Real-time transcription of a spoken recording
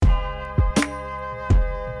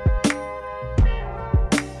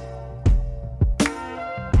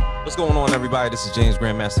What's going on, everybody? This is James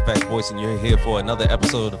Grandmaster Facts Voice, and you're here for another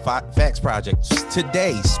episode of the Facts Project.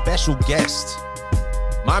 Today, special guest,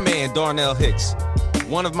 my man Darnell Hicks,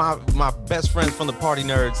 one of my best friends from the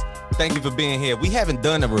Partynerdz. Thank you for being here. We haven't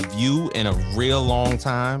done a review in a real long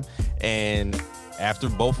time, and after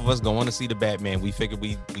both of us going to see the Batman, we figured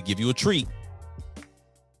we give you a treat.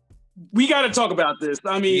 We got to talk about this.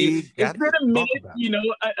 I mean, it's been a minute, you know,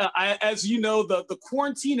 as you know, the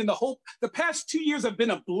quarantine and the past 2 years have been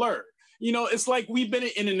a blur. You know, it's like we've been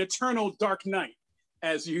in an eternal dark night,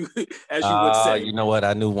 as you would say. You know what?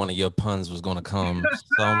 I knew one of your puns was going to come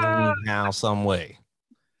somehow, some way.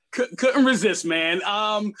 Couldn't resist, man.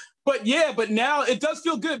 But now it does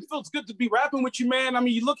feel good. It feels good to be rapping with you, man. I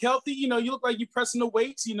mean, you look healthy. You know, you look like you're pressing the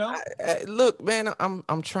weights, you know. Look, man,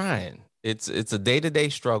 I'm trying. It's a day-to-day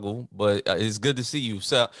struggle, but it's good to see you.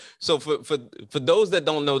 So for those that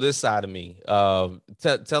don't know this side of me,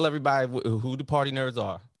 tell everybody who the Partynerdz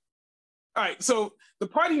are. All right, so the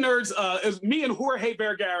Partynerdz is me and Jorge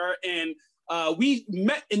Vergara, and we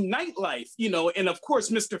met in nightlife, you know, and of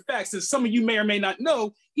course, Mr. Facts, as some of you may or may not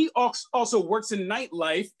know, he also works in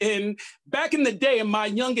nightlife. And back in the day, in my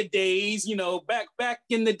younger days, you know, back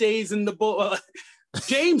in the days in the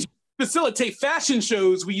James facilitate fashion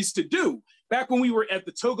shows we used to do back when we were at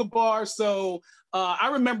the Toga Bar. So I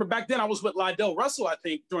remember back then I was with Lydell Russell, I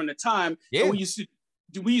think, during the time. Yeah. And we used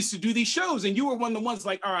to do these shows, and you were one of the ones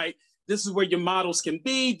like, all right, this is where your models can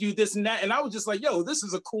be, do this and that. And I was just like, yo, this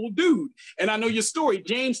is a cool dude. And I know your story.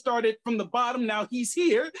 James started from the bottom. Now he's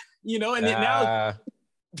here, you know, and then now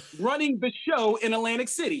running the show in Atlantic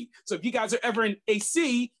City. So if you guys are ever in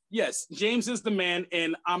AC, yes, James is the man,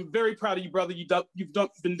 and I'm very proud of you, brother. You've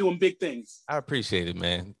been doing big things. I appreciate it,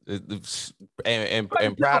 man, and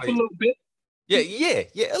proud of you. A little bit.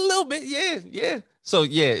 Yeah, a little bit, yeah. So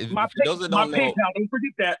yeah, those that don't know, PayPal, don't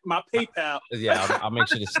forget that, my PayPal. Yeah, I'll make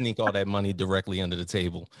sure to sneak all that money directly under the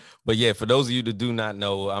table. But yeah, for those of you that do not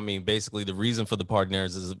know, I mean, basically the reason for the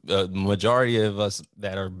Partynerdz is the majority of us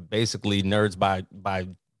that are basically nerds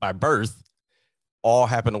by birth all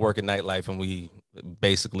happen to work in nightlife, and we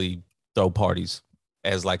basically throw parties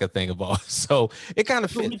as like a thing of ours. So it kind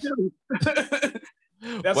of fits.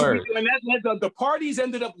 That's what we do. And the parties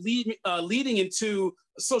ended up leading into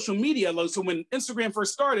social media. So when Instagram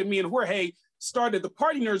first started, me and Jorge started the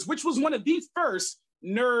Partynerdz, which was one of the first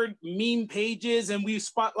nerd meme pages, and we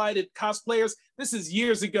spotlighted cosplayers. This is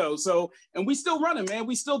years ago. So, and we still running, man.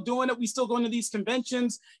 We still doing it. We still going to these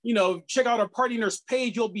conventions. You know, check out our Partynerdz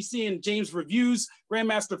page. You'll be seeing James reviews,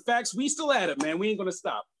 Grandmaster Facts. We still at it, man. We ain't gonna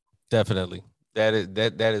stop. Definitely. That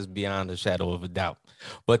is beyond a shadow of a doubt.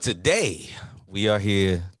 But today we are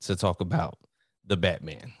here to talk about the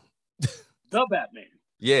Batman. The Batman.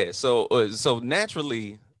 Yeah. So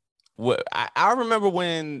naturally, I remember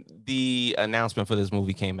when the announcement for this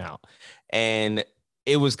movie came out, and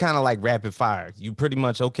it was kind of like rapid fire. You pretty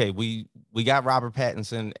much, okay, we got Robert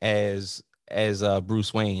Pattinson as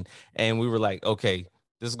Bruce Wayne, and we were like, okay,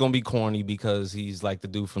 this is gonna be corny because he's like the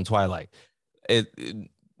dude from Twilight.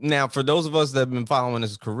 Now, for those of us that have been following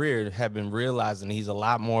his career, have been realizing he's a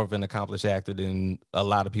lot more of an accomplished actor than a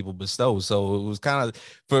lot of people bestow. So it was kind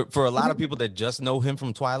of, for a lot of people that just know him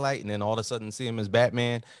from Twilight and then all of a sudden see him as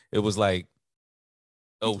Batman, it was like,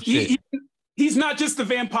 oh, shit. He's not just the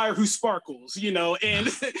vampire who sparkles, you know. And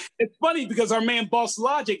it's funny because our man Boss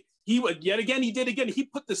Logic, he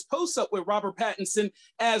put this post up with Robert Pattinson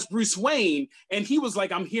as Bruce Wayne. And he was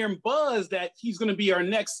like, I'm hearing buzz that he's going to be our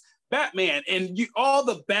next Batman, and all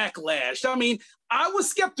the backlash. I mean, I was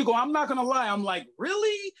skeptical. I'm not gonna lie. I'm like,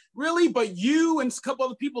 really? But you and a couple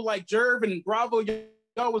other people like Jerv and Bravo,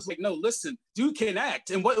 y'all was like, no, listen, dude can act.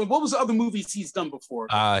 And what was the other movies he's done before?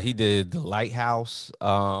 He did The Lighthouse.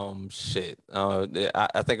 I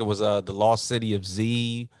think it was The Lost City of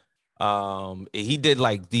Z. He did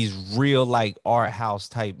like these real like art house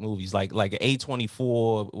type movies, like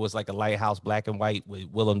A24 was like a Lighthouse, black and white with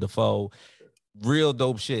Willem Dafoe. Real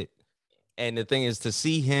dope shit. And the thing is, to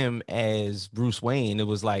see him as Bruce Wayne, it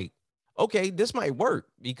was like, okay, this might work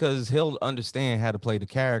because he'll understand how to play the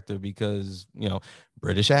character because, you know,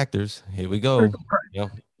 British actors. Here we go. Yeah.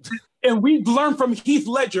 And we've learned from Heath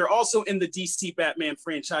Ledger also in the DC Batman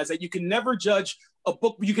franchise that you can never judge a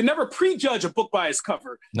book. You can never prejudge a book by its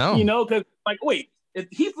cover. No. You know, because like, wait,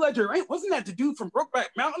 Heath Ledger, right? Wasn't that the dude from Brokeback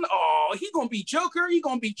Mountain? Oh, he going to be Joker. He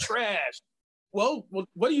going to be trash. Well,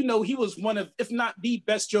 what do you know? He was one of, if not the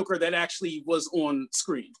best Joker that actually was on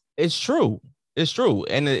screen. It's true.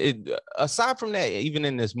 And aside from that, even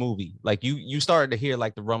in this movie, like you started to hear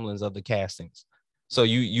like the rumblings of the castings. So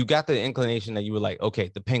you got the inclination that you were like, okay,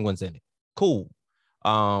 the Penguin's in it. Cool.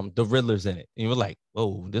 The Riddler's in it. And you were like,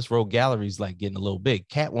 oh, this rogue gallery's like getting a little big.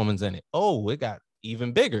 Catwoman's in it. Oh, it got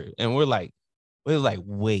even bigger. And we're like,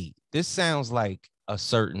 wait, this sounds like a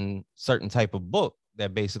certain type of book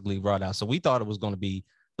that basically brought out. So we thought it was going to be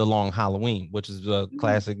The Long Halloween, which is a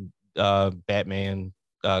classic Batman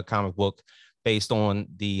comic book based on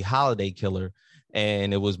the Holiday Killer.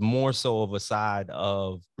 And it was more so of a side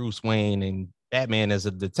of Bruce Wayne and Batman as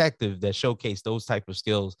a detective that showcased those type of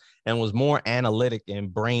skills and was more analytic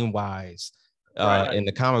and brain wise in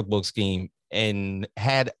the comic book scheme, and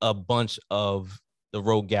had a bunch of the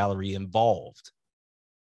rogue gallery involved.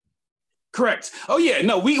 Correct. Oh yeah,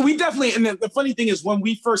 no, we definitely. And the funny thing is, when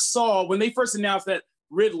they first announced that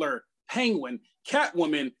Riddler, Penguin,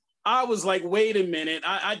 Catwoman, I was like, wait a minute.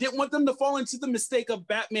 I didn't want them to fall into the mistake of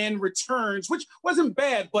Batman Returns, which wasn't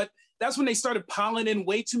bad, but that's when they started piling in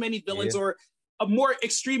way too many villains. Or a more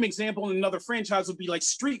extreme example in another franchise would be like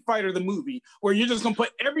Street Fighter, the movie, where you're just gonna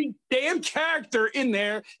put every damn character in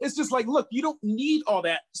there. It's just like, look, you don't need all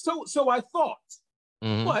that. So I thought,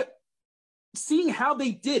 but seeing how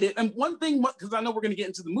they did it, and one thing, because I know we're gonna get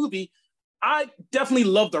into the movie, I definitely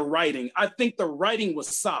love the writing. I think the writing was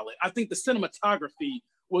solid. I think the cinematography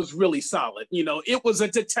was really solid. You know, it was a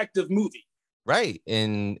detective movie. Right.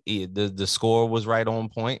 And the score was right on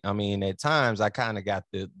point. I mean, at times I kind of got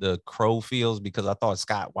the Crow feels, because I thought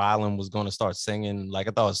Scott Weiland was going to start singing. Like,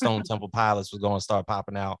 I thought Stone Temple Pilots was going to start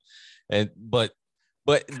popping out. And but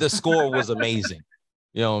the score was amazing.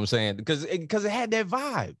 You know what I'm saying? Because it had that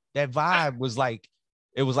vibe. That vibe was like,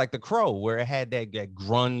 it was like the Crow, where it had that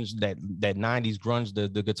grunge, that 90s grunge,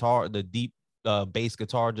 the guitar, the deep bass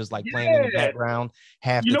guitar just like playing in the background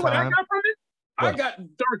half the time. What I got from it? What? I got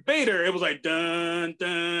Darth Vader. It was like dun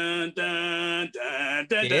dun dun dun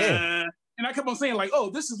dun dun. And I kept on saying, like, oh,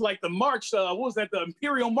 this is like the march. What was that? The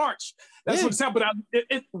Imperial March. That's what it sounded. But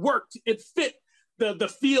it worked. It fit the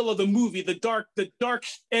feel of the movie, the dark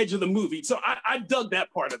edge of the movie. So I dug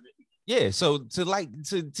that part of it. Yeah. So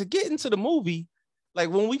to get into the movie, like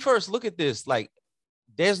when we first look at this, like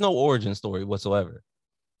there's no origin story whatsoever.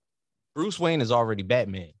 Bruce Wayne is already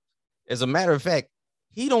Batman. As a matter of fact,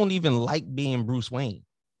 he don't even like being Bruce Wayne.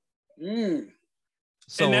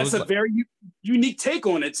 So and that's a very unique take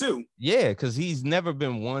on it too. Yeah, because he's never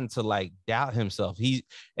been one to like doubt himself.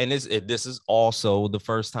 This is also the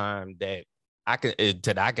first time that I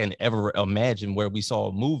can ever imagine where we saw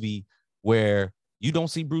a movie where you don't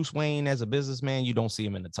see Bruce Wayne as a businessman. You don't see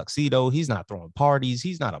him in a tuxedo. He's not throwing parties.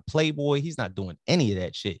 He's not a playboy. He's not doing any of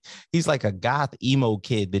that shit. He's like a goth emo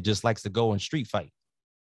kid that just likes to go and street fight.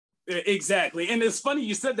 Exactly. And it's funny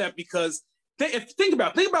you said that, because think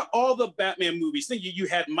about all the Batman movies. You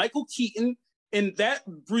had Michael Keaton, and that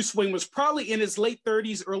Bruce Wayne was probably in his late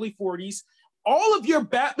 30s, early 40s. All of your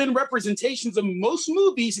Batman representations of most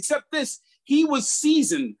movies, except this, he was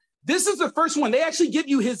seasoned. This is the first one. They actually give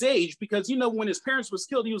you his age, because, you know, when his parents was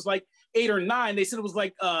killed, he was like 8 or 9. They said it was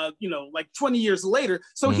like, like 20 years later.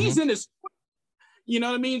 So he's in his, you know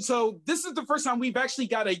what I mean? So this is the first time we've actually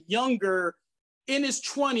got a younger, in his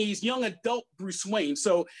 20s, young adult Bruce Wayne.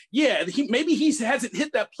 So yeah, maybe he hasn't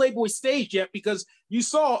hit that Playboy stage yet, because you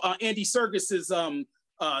saw Andy Serkis's,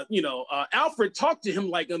 Alfred talk to him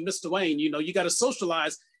like, Mr. Wayne, you know, you got to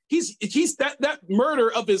socialize. He's that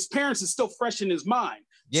murder of his parents is still fresh in his mind.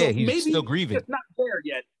 Yeah, so he's maybe still grieving. It's not there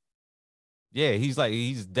yet. Yeah,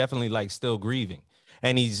 he's definitely like still grieving,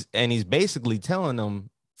 and he's basically telling them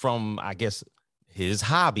from, I guess, his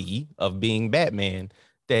hobby of being Batman,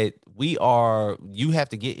 that you have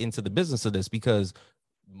to get into the business of this, because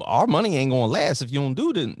our money ain't gonna last if you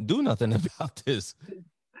don't do nothing about this.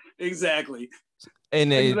 Exactly.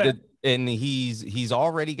 And he's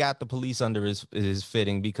already got the police under his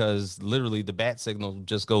fitting, because literally the bat signal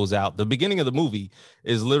just goes out. The beginning of the movie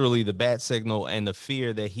is literally the bat signal and the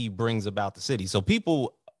fear that he brings about the city. So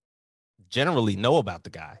people generally know about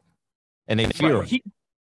the guy, and they fear him.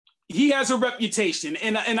 He has a reputation,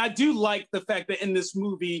 and I do like the fact that in this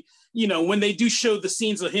movie, you know, when they do show the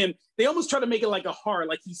scenes of him, they almost try to make it like a horror,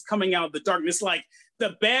 like he's coming out of the darkness, like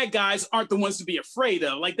the bad guys aren't the ones to be afraid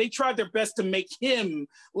of. Like they tried their best to make him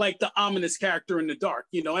like the ominous character in the dark,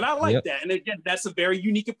 you know, and I like that. And again, that's a very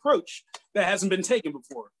unique approach that hasn't been taken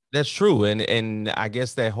before. That's true. And I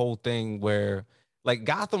guess that whole thing where like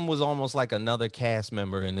Gotham was almost like another cast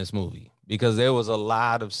member in this movie, because there was a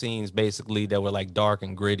lot of scenes basically that were like dark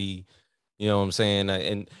and gritty, you know what I'm saying?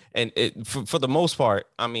 And it, for the most part,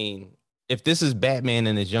 I mean, if this is Batman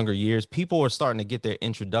in his younger years, people are starting to get their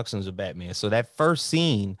introductions of Batman. So that first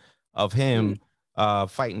scene of him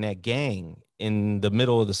fighting that gang in the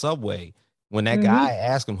middle of the subway, when that guy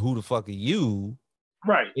asked him, "Who the fuck are you?"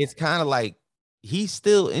 Right. It's kind of like he's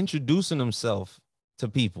still introducing himself to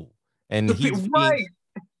people, and Right.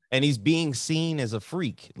 he's being seen as a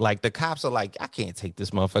freak. Like the cops are like, I can't take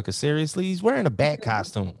this motherfucker seriously. He's wearing a bat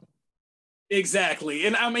costume. Exactly.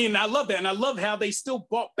 And I mean, I love that. And I love how they still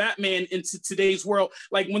brought Batman into today's world.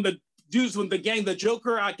 Like when the dudes, when the gang, the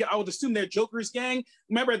Joker, I would assume they're Joker's gang.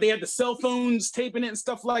 Remember, they had the cell phones taping it and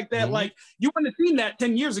stuff like that. Mm-hmm. Like you wouldn't have seen that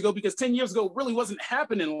 10 years ago because 10 years ago it really wasn't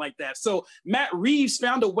happening like that. So Matt Reeves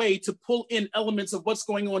found a way to pull in elements of what's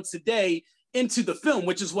going on today into the film,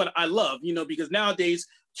 which is what I love, you know, because nowadays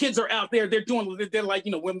kids are out there, they're like,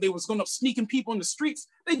 you know, when they was going up sneaking people in the streets,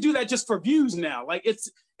 they do that just for views now. Like it's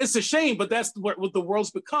a shame, but that's what the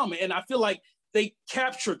world's become. And I feel like they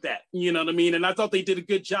captured that, you know what I mean? And I thought they did a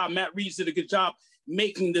good job. Matt Reeves did a good job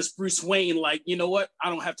making this Bruce Wayne like, you know what? I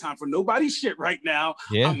don't have time for nobody's shit right now.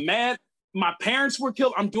 Yeah. I'm mad. My parents were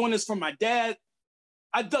killed. I'm doing this for my dad.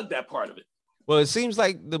 I dug that part of it. Well, it seems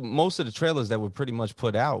like most of the trailers that were pretty much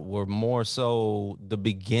put out were more so the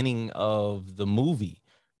beginning of the movie,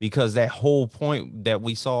 because that whole point that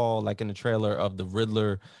we saw like in the trailer of the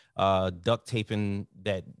Riddler duct taping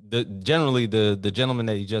that the gentleman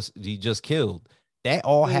that he just killed, that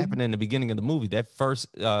all happened in the beginning of the movie. That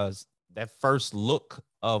first look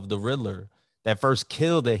of the Riddler, that first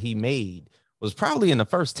kill that he made was probably in the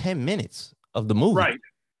first 10 minutes of the movie.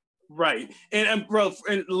 Right. And bro,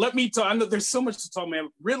 and let me talk. I know there's so much to talk, man.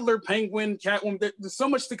 Riddler, Penguin, Catwoman, there's so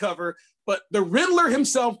much to cover. But the Riddler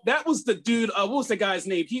himself, that was the dude. What was the guy's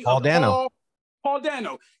name? Paul Dano. Paul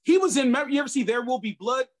Dano. He was in, you ever see There Will Be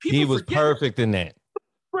Blood? He was perfect in that.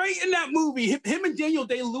 Right in that movie. Him and Daniel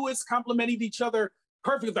Day-Lewis complimented each other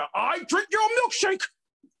perfectly. I drink your milkshake.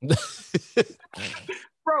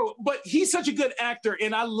 Bro, but he's such a good actor.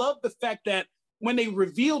 And I love the fact that when they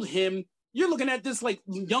revealed him, you're looking at this like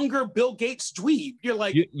younger Bill Gates dweeb. You're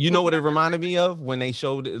like, you know what it reminded me of when they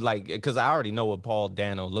showed it, like, because I already know what Paul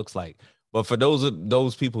Dano looks like. But for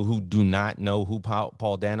those people who do not know who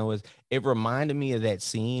Paul Dano is, it reminded me of that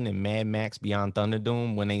scene in Mad Max Beyond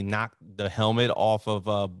Thunderdome when they knocked the helmet off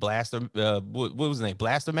of Blaster. What was his name?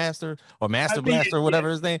 Blaster Master or Master Blaster, whatever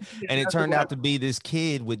his name. And it turned out to be this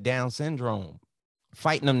kid with Down syndrome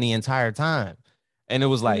fighting him the entire time. And it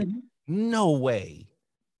was like, no way.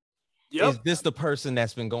 Yep. Is this the person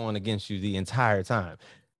that's been going against you the entire time?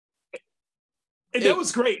 And that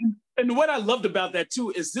was great. And what I loved about that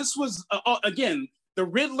too is this was again the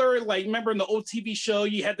Riddler. Like remember in the old TV show,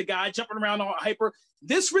 you had the guy jumping around all hyper.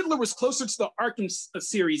 This Riddler was closer to the Arkham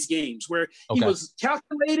series games where he was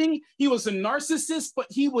calculating. He was a narcissist, but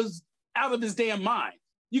he was out of his damn mind.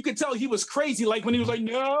 You could tell he was crazy. Like when he was like,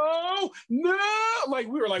 no, like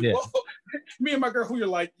we were like, whoa. Me and my girl, we were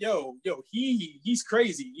like, yo, he's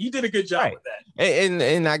crazy. He did a good job with that.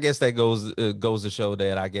 And I guess that goes to show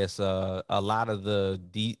that I guess a lot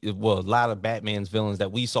of Batman's villains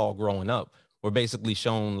that we saw growing up were basically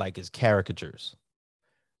shown like as caricatures.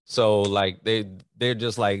 So like they're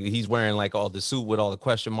just like he's wearing like all the suit with all the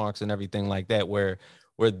question marks and everything like that, where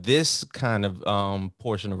this kind of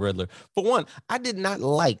portion of Riddler, for one, I did not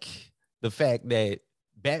like the fact that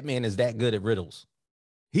Batman is that good at riddles.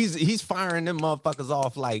 He's firing them motherfuckers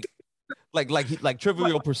off like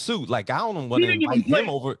Trivial Pursuit. Like I don't want to invite him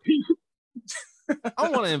over. I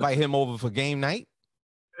don't want to invite him over for game night.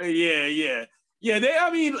 Yeah.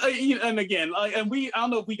 And again, I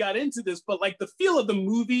don't know if we got into this, but like the feel of the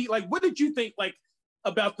movie, like what did you think? Like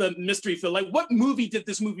about the mystery feel, like what movie did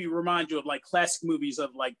this movie remind you of, like classic movies of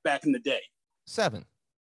like back in the day? Seven.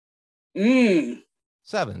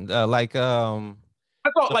 Seven. I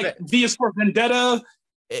thought like V is for Vendetta.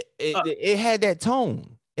 It had that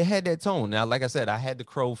tone. It had that tone. Now, like I said, I had the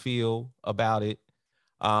Crow feel about it.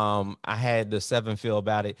 I had the Seven feel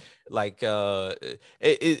about it. Like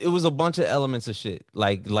it was a bunch of elements of shit.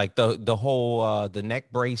 Like the whole the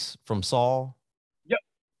neck brace from Saw.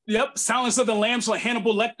 Yep. Silence of the Lambs, like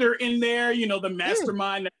Hannibal Lecter in there, you know, the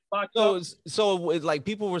mastermind. So like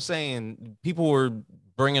people were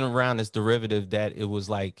bringing around this derivative that it was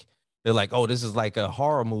like, they're like, oh, this is like a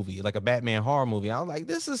horror movie, like a Batman horror movie. I was like,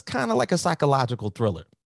 this is kind of like a psychological thriller.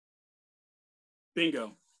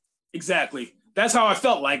 Bingo. Exactly. That's how I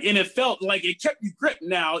felt like. And it felt like it kept you gripped.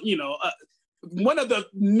 Now, you know, one of the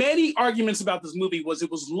many arguments about this movie was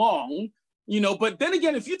it was long. You know, but then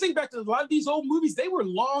again, if you think back to a lot of these old movies, they were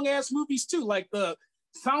long ass movies too. Like the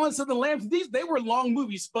Silence of the Lambs, they were long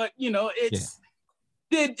movies. But you know,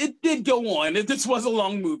 it did go on. This was a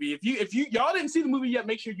long movie. If y'all didn't see the movie yet,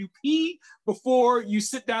 make sure you pee before you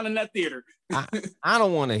sit down in that theater. I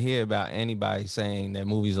don't want to hear about anybody saying that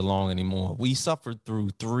movies are long anymore. We suffered through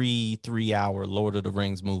 3 3-hour Lord of the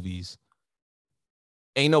Rings movies.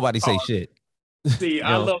 Ain't nobody say shit. See,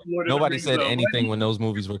 I love Lord of the Nobody Rings said though. anything when those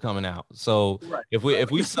movies were coming out. So Right.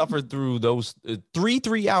 if we suffered through those 3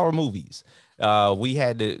 3-hour movies, we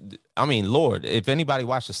had to. I mean, Lord, if anybody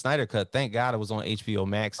watched the Snyder Cut, thank God it was on HBO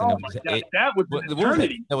Max, and Oh my God, that was an what was that?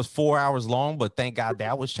 eternity. That was 4 hours long, but thank God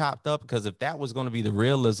that was chopped up, because if that was going to be the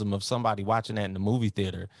realism of somebody watching that in the movie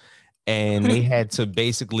theater, and they had to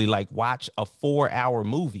basically like watch a 4 hour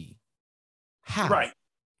movie, how? Right.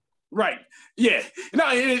 Right. Yeah. No,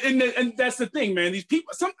 and that's the thing, man. These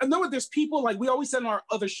people, I know there's people like we always said on our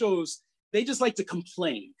other shows, they just like to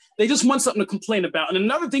complain. They just want something to complain about. And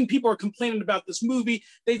another thing people are complaining about this movie,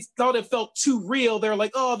 they thought it felt too real. They're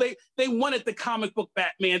like, oh, they wanted the comic book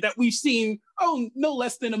Batman that we've seen, no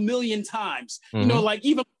less than 1,000,000 times. Mm-hmm. Like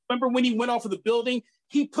even remember when he went off of the building,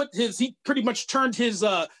 he pretty much turned his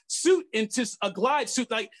suit into a glide suit.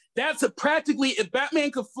 Like that's practically, if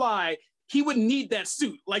Batman could fly, he wouldn't need that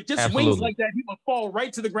suit. Like just Absolutely. wings like that, he would fall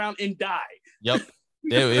right to the ground and die. Yep.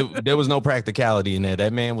 There was no practicality in that.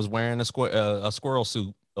 That man was wearing a squirrel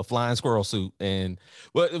suit, a flying squirrel suit. And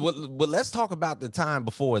but let's talk about the time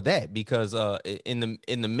before that, because in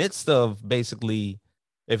the midst of basically,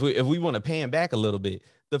 if we want to pan back a little bit,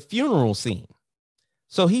 the funeral scene.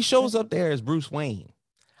 So he shows up there as Bruce Wayne.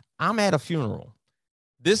 I'm at a funeral.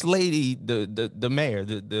 This lady, the mayor,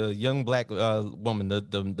 the young black woman,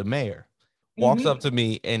 the mayor, walks up to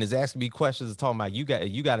me and is asking me questions, talking about you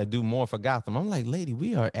got to do more for Gotham. I'm like, lady,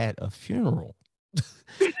 we are at a funeral.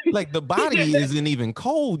 Like the body isn't even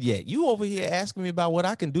cold yet. You over here asking me about what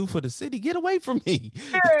I can do for the city. Get away from me.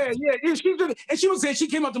 Yeah. She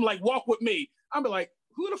came up to me like, walk with me. I'm like,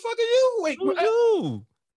 who the fuck are you? Wait, Who's you?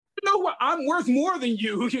 You know what? I'm worth more than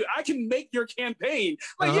you. I can make your campaign.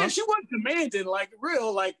 Like, yeah, she was demanding, like,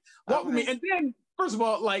 real, like, walk with me. And then, first of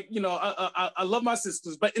all, like, I love my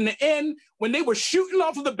sisters, but in the end, when they were shooting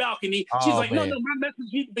off of the balcony, she's like, no, my message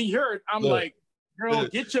needs to be heard. I'm like, girl,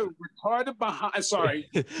 get your retarded behind. Sorry.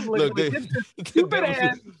 Look,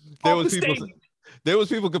 there was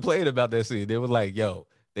people complaining about that scene. They were like, yo,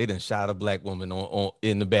 they done shot a black woman on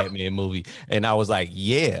in the Batman movie. And I was like,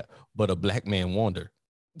 yeah, but a black man warned her.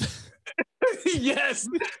 Yes.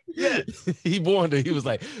 He warned her. He was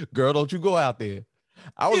like, girl, don't you go out there.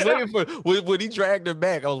 I was waiting for when he dragged her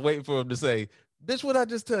back. I was waiting for him to say, bitch, what I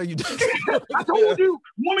just tell you? I told you,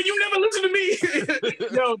 woman, you never listen to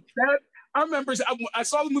me. Yo, I remember I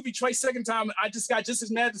saw the movie twice, second time. I just got just as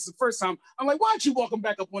mad as the first time. I'm like, why aren't you walking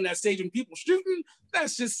back up on that stage and people shooting?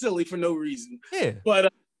 That's just silly for no reason. Yeah.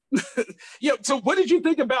 But yeah. So what did you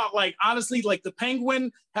think about, like, honestly, like the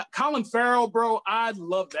Penguin, Colin Farrell, bro? I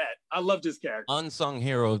love that. I love this character. Unsung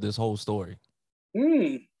hero of this whole story.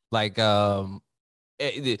 Like,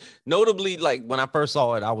 notably, like when I first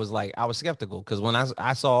saw it, I was skeptical, because when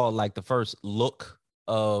I saw like the first look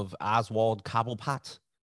of Oswald Cobblepot,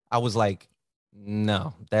 I was like,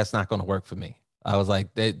 no, that's not going to work for me. I was like,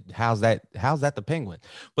 how's that the Penguin?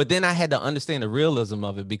 But then I had to understand the realism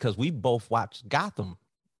of it, because we both watched Gotham,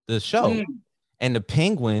 the show, and the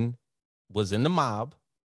Penguin was in the mob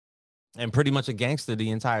and pretty much a gangster the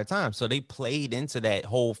entire time. So they played into that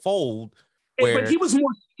whole fold. But he was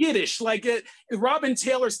more skittish. Like Robin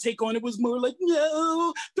Taylor's take on it was more like,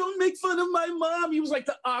 no, don't make fun of my mom. He was like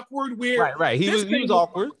the awkward, weird. Right. He was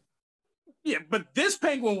awkward. Yeah, but this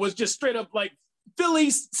Penguin was just straight up like Philly,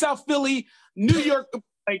 South Philly, New York,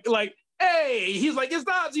 like, hey, he's like, it's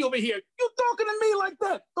Ozzy over here. You talking to me like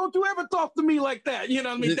that? Don't you ever talk to me like that? You know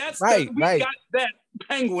what I mean? That's right. We got that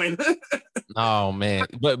Penguin. Oh man,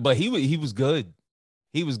 but he was good.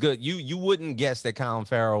 He was good. You wouldn't guess that Colin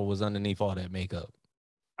Farrell was underneath all that makeup.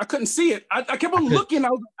 I couldn't see it. I kept on looking. I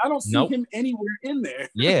don't see him anywhere in there.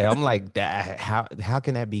 Yeah, I'm like, that. How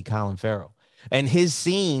can that be Colin Farrell? And his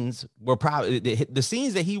scenes were probably the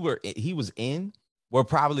scenes that he was in were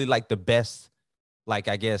probably like the best, like,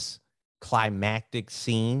 I guess, climactic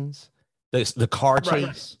scenes. The car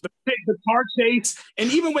chase. Right. The car chase.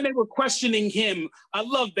 And even when they were questioning him, I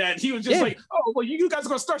love that. He was just like, oh, well, you guys are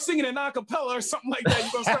going to start singing in a cappella or something like that.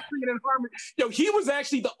 You're going to start singing in harmony. Yo, he was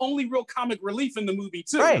actually the only real comic relief in the movie,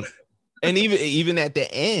 too. Right. And even at the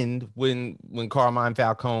end, when Carmine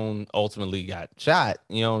Falcone ultimately got shot,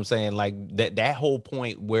 you know what I'm saying? Like that whole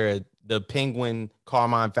point where the Penguin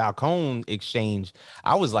Carmine Falcone exchange,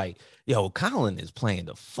 I was like, yo, Colin is playing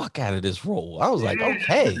the fuck out of this role. I was like,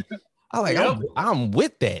 okay. I'm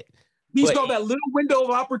with that. He saw that little window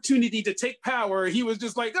of opportunity to take power. He was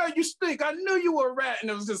just like, oh, you stink. I knew you were a rat.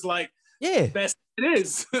 And it was just like, yeah, that's what it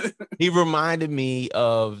is. He reminded me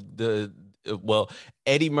of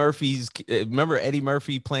Eddie Murphy's. Remember Eddie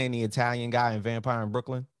Murphy playing the Italian guy in Vampire in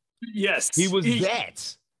Brooklyn? Yes. He was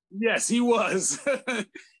that. Yes, he was.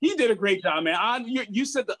 He did a great job, man. You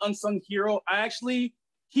said the unsung hero.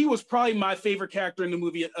 He was probably my favorite character in the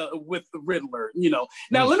movie with the Riddler.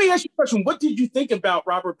 Now let me ask you a question. What did you think about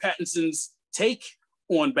Robert Pattinson's take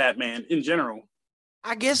on Batman in general?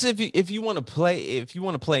 I guess if you want to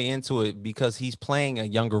play into it, because he's playing a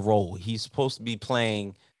younger role, he's supposed to be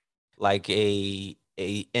playing like an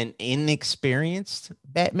inexperienced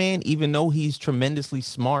Batman, even though he's tremendously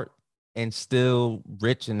smart and still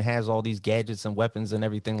rich and has all these gadgets and weapons and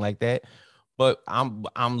everything like that. But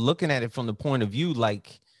I'm looking at it from the point of view,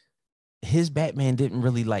 like, his Batman didn't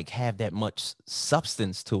really like have that much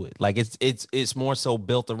substance to it. Like, it's more so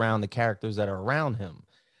built around the characters that are around him.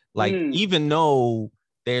 Like, even though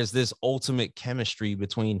there's this ultimate chemistry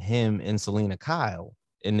between him and Selena Kyle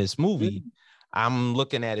in this movie, I'm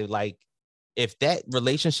looking at it like, if that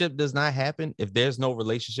relationship does not happen, if there's no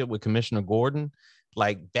relationship with Commissioner Gordon,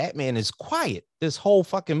 like, Batman is quiet this whole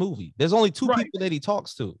fucking movie. There's only two people that he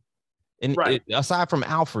talks to, and aside from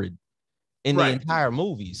Alfred, in the entire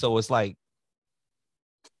movie. So it's like,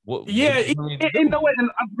 and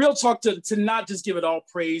real talk, to not just give it all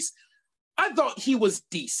praise, I thought he was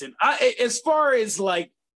decent. As far as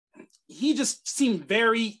like, he just seemed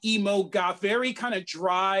very emo goth, very kind of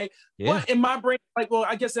dry. Yeah. But in my brain, like, well,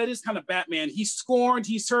 I guess that is kind of Batman. He's scorned,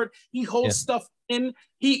 he's hurt, he holds stuff in,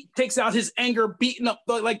 he takes out his anger, beating up,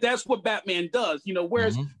 like, that's what Batman does,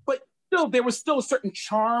 whereas, but still, there was still a certain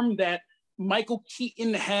charm that Michael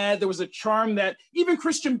Keaton had. There was a charm that even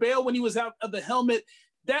Christian Bale, when he was out of the helmet,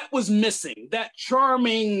 that was missing, that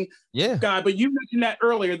charming guy. But you mentioned that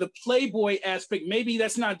earlier, the Playboy aspect. Maybe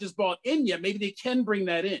that's not just brought in yet. Maybe they can bring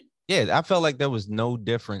that in. Yeah, I felt like there was no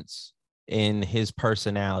difference in his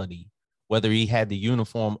personality, whether he had the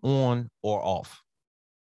uniform on or off.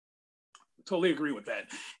 Totally agree with that.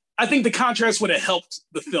 I think the contrast would have helped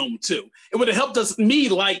the film too. It would have helped me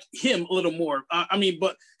like him a little more.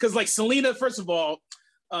 But because, like, Selena, first of all,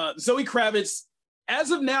 Zoe Kravitz,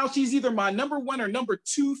 as of now, she's either my number one or number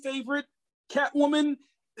two favorite Catwoman.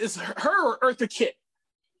 Is her or Eartha Kitt?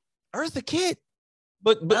 Eartha Kitt,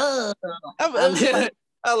 but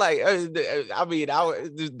I'm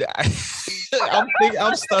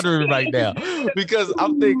stuttering right now because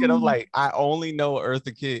I'm like, I only know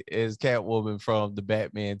Eartha Kitt as Catwoman from the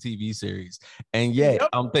Batman TV series, and yet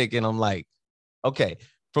I'm like, okay,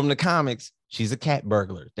 from the comics, she's a cat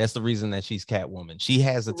burglar. That's the reason that she's Catwoman. She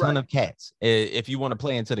has a ton of cats. If you want to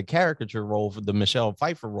play into the caricature role for the Michelle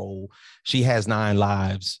Pfeiffer role, she has 9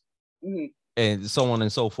 lives, and so on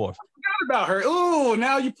and so forth. About her. Oh,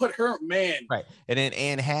 now you put her, man. Right. And then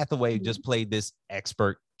Anne Hathaway just played this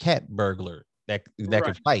expert cat burglar that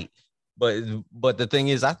could fight. But the thing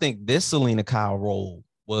is, I think this Selena Kyle role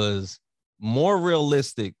was more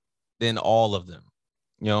realistic than all of them.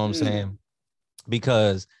 You know what I'm saying?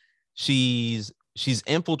 Because she's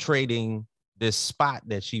infiltrating this spot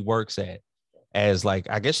that she works at as, like,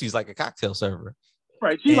 I guess she's like a cocktail server.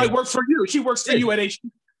 Right. She works for you. She works for you at H.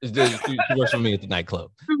 She works for me at the nightclub.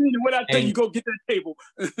 When I tell you, go get that table.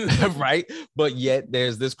 Right. But yet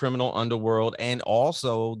there's this criminal underworld, and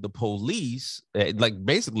also the police. Like,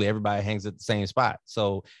 basically everybody hangs at the same spot.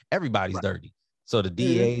 So everybody's dirty. So the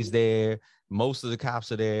DA's there. Most of the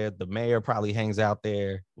cops are there. The mayor probably hangs out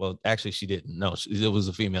there. Well, actually, she didn't. No, it was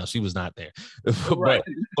a female. She was not there. but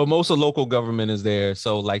most of local government is there.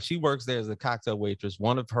 So, like, she works there as a cocktail waitress.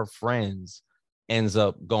 One of her friends ends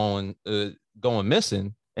up going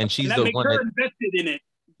missing. And she's the one that invested in it.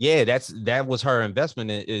 Yeah, that was her investment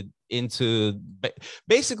into.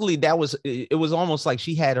 Basically, it was almost like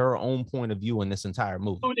she had her own point of view in this entire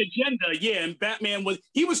movie. An agenda, and Batman was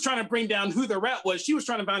trying to bring down who the rat was. She was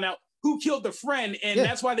trying to find out who killed the friend, and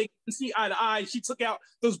that's why they couldn't see eye to eye. She took out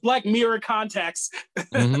those Black Mirror contacts.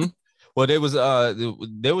 Well, there was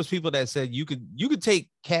people that said you could take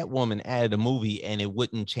Catwoman out of the movie and it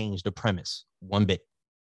wouldn't change the premise one bit.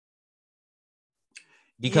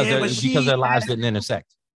 Because their lives didn't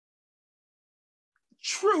intersect.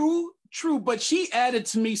 True, but she added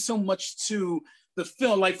to me so much to the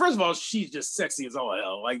film. Like, first of all, she's just sexy as all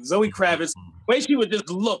hell. Like, Zoe Kravitz, the way she would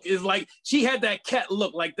just look is like, she had that cat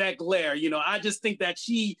look, like that glare. I just think that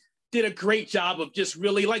she did a great job of just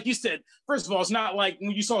really, like you said, first of all, it's not like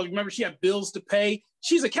when you saw, remember, she had bills to pay.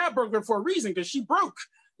 She's a cat burglar for a reason, because she broke.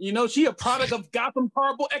 She a product of Gotham's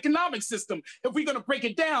horrible economic system. If we're going to break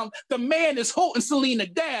it down, the man is holding Selena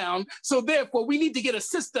down. So therefore, we need to get a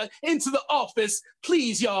sister into the office.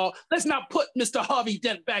 Please, y'all, let's not put Mr. Harvey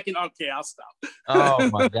Dent back in. Okay, I'll stop. Oh,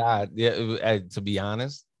 my God. Yeah, to be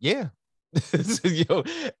honest, yeah. Yo,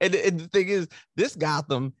 and the thing is, this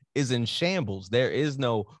Gotham is in shambles. There is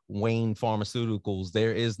no Wayne Pharmaceuticals.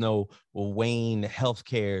 There is no Wayne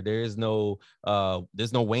Healthcare. There's no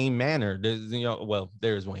Wayne Manor. Well,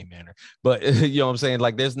 there is Wayne Manor, but you know what I'm saying?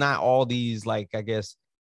 Like, there's not all these, like, I guess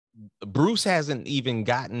Bruce hasn't even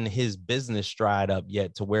gotten his business stride up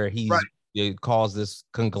yet to where he's caused this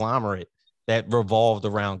conglomerate that revolved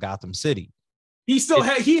around Gotham City.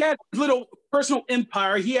 He had little personal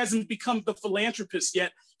empire. He hasn't become the philanthropist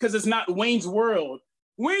yet because it's not Wayne's World.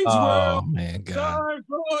 Wayne's World. Oh man, God.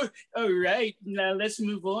 All right, now let's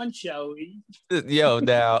move on, shall we? Yo,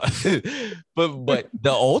 now, but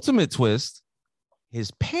the ultimate twist,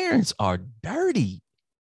 his parents are dirty.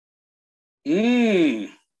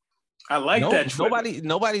 I like that.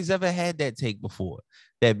 Nobody's ever had that take before.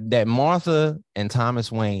 That Martha and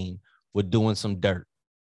Thomas Wayne were doing some dirt.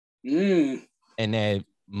 And that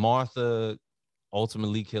Martha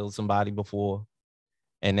ultimately killed somebody before,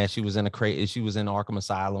 and that she was in Arkham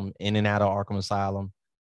Asylum, in and out of Arkham Asylum.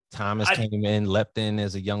 Thomas came in, leapt in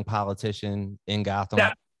as a young politician in Gotham.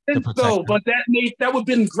 But that would have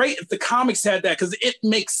been great if the comics had that, because it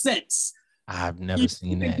makes sense. I've never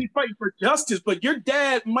seen that. He's fighting for justice, but your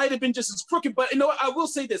dad might have been just as crooked. But I will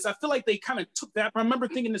say this: I feel like they kind of took that. I remember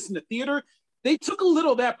thinking this in the theater. They took a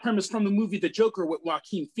little of that premise from the movie The Joker with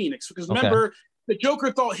Joaquin Phoenix, because remember, the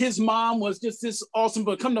Joker thought his mom was just this awesome,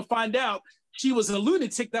 but come to find out, she was a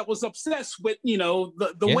lunatic that was obsessed with,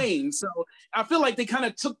 the Wayne. So I feel like they kind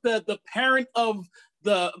of took the parent of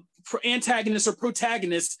the antagonist or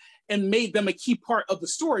protagonist and made them a key part of the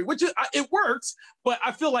story, which it works. But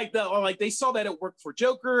I feel like they saw that it worked for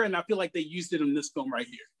Joker, and I feel like they used it in this film right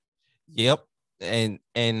here. Yep.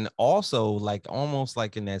 And also, like, almost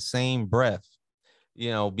like in that same breath,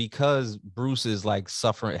 because Bruce is like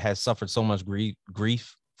has suffered so much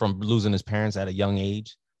grief from losing his parents at a young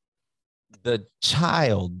age, the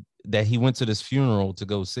child that he went to this funeral to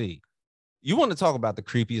go see, you want to talk about the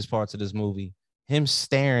creepiest parts of this movie, him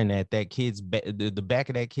staring at that kid's the back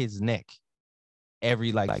of that kid's neck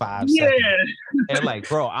every 5 seconds. And like,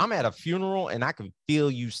 bro, I'm at a funeral and I can feel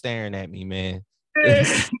you staring at me, man.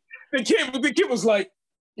 The kid was like,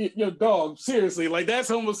 "Yo, dog, seriously, like that's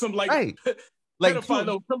almost some like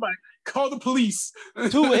somebody call the police."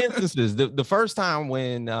 2 instances. The first time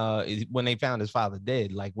when they found his father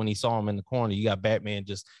dead, like when he saw him in the corner, you got Batman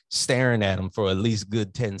just staring at him for at least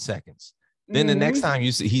good 10 seconds. Then the next time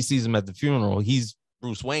he sees him at the funeral, he's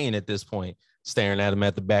Bruce Wayne at this point, staring at him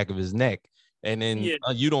at the back of his neck. And then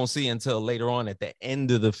you don't see until later on at the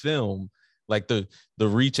end of the film, like the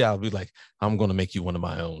reach out, be like, "I'm going to make you one of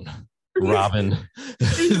my own, Robin."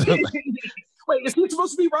 Wait, is he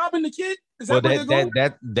supposed to be robbing the kid? Is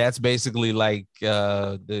that that's basically like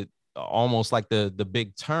almost like the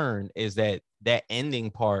big turn is that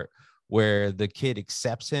ending part where the kid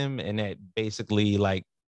accepts him, and that basically, like,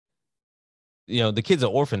 the kid's an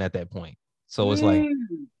orphan at that point. So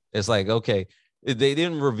it's like okay, they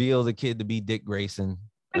didn't reveal the kid to be Dick Grayson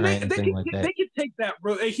or anything like that. They can take that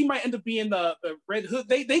road. He might end up being the Red Hood.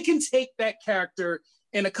 They can take that character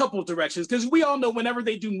in a couple of directions, because we all know whenever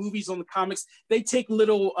they do movies on the comics, they take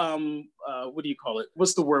little what do you call it?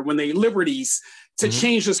 What's the word? When they liberties to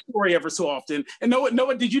change the story ever so often. And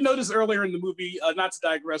Noah, did you notice earlier in the movie, not to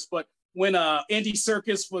digress, but when Andy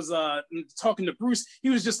Serkis was talking to Bruce, he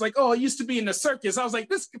was just like, "Oh, I used to be in the circus." I was like,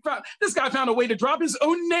 this guy found a way to drop his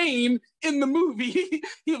own name in the movie.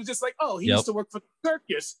 He was just like, "Oh, he used to work for the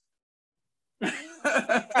circus."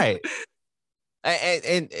 Right.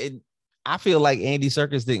 And I feel like Andy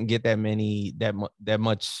Serkis didn't get that many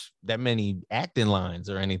acting lines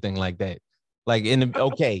or anything like that. Like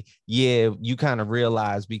you kind of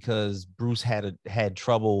realize, because Bruce had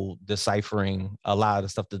trouble deciphering a lot of the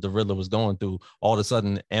stuff that the Riddler was going through. All of a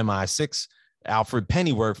sudden, MI6 Alfred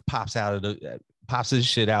Pennyworth pops his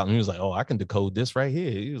shit out, and he was like, "Oh, I can decode this right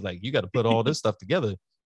here." He was like, "You got to put all this stuff together.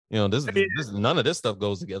 This none of this stuff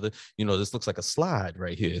goes together. This looks like a slide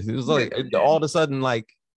right here." It was like all of a sudden,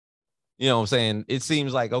 like, what I'm saying? It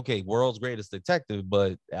seems like, okay, world's greatest detective,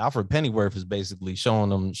 but Alfred Pennyworth is basically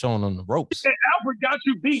showing them the ropes. And Alfred got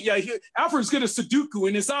you beat. Yeah, Alfred's good at Sudoku,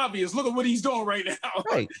 and it's obvious. Look at what he's doing right now.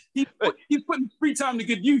 Right. He's putting free time to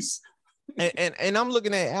good use. And I'm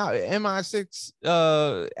looking at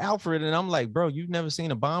MI6 Alfred, and I'm like, bro, you've never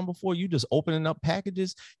seen a bomb before? You just opening up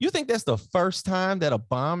packages? You think that's the first time that a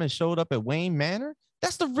bomb has showed up at Wayne Manor?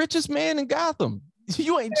 That's the richest man in Gotham.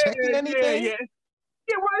 You ain't checking anything?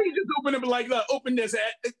 Yeah, why do you just open this?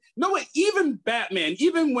 No, even Batman,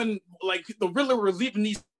 even when like the Riddler was leaving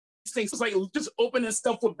these things, it's like just opening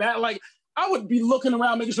stuff with like I would be looking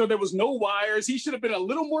around, making sure there was no wires. He should have been a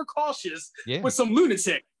little more cautious with some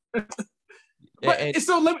lunatic. But And,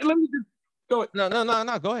 so let me just go.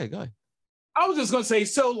 no. Go ahead. I was just gonna say,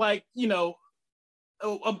 so like,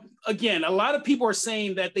 again, a lot of people are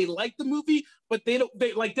saying that they like the movie, but they don't.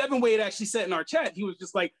 They like Devin Wade actually said in our chat, he was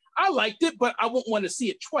just like, I liked it, but I won't want to see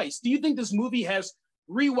it twice. Do you think this movie has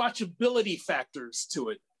rewatchability factors to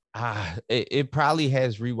it? It probably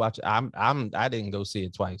has rewatch. I didn't go see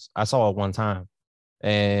it twice. I saw it one time,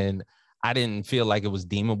 and I didn't feel like it was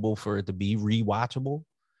deemable for it to be rewatchable.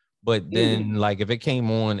 But then, like, if it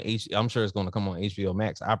came on I'm sure it's going to come on HBO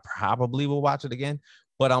Max. I probably will watch it again.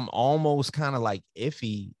 But I'm almost kind of like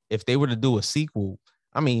iffy if they were to do a sequel.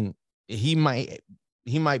 I mean, he might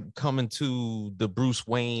come into the Bruce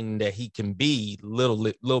Wayne that he can be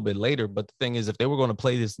little bit later. But the thing is, if they were going to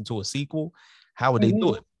play this into a sequel, how would they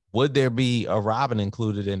do it? Would there be a Robin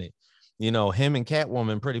included in it? Him and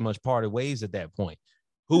Catwoman pretty much parted ways at that point.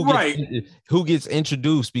 Who gets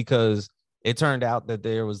introduced, because it turned out that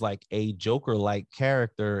there was like a Joker-like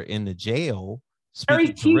character in the jail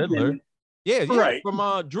speaking to Riddler. Yeah, right. From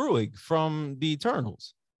Druig from the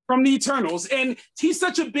Eternals. From the Eternals. And he's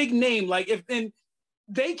such a big name. Like, and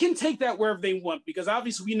they can take that wherever they want, because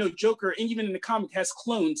obviously we know Joker, and even in the comic, has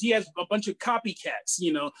clones. He has a bunch of copycats,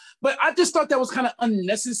 But I just thought that was kind of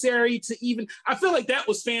unnecessary to even. I feel like that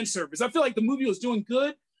was fan service. I feel like the movie was doing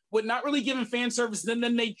good, but not really giving fan service. And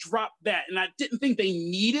then they dropped that, and I didn't think they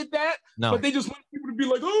needed that. No. But they just want people to be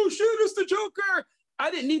like, "Oh shit, it's the Joker." I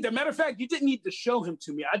didn't need that. Matter of fact, you didn't need to show him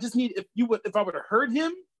to me. I just need if I would have heard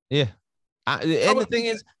him. Yeah, and the thing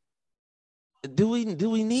is, do we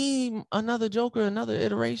need another Joker, another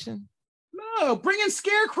iteration? No, bring in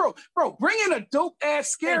Scarecrow, bro. Bring in a dope ass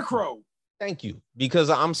Scarecrow. Thank you, because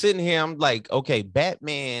I'm sitting here, I'm like, okay,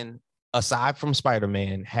 Batman, aside from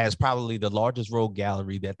Spider-Man, has probably the largest rogue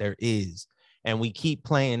gallery that there is, and we keep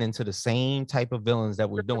playing into the same type of villains that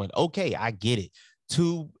we're doing. Okay, I get it.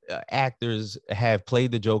 2 actors have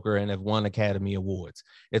played the Joker and have won Academy Awards.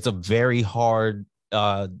 It's a very hard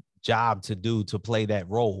job to do, to play that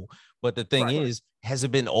role. But the thing is, has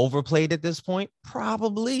it been overplayed at this point?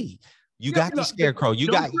 Probably. You got the Scarecrow. You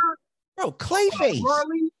got Clayface.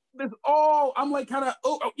 I'm like kind of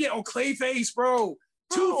Clayface, bro.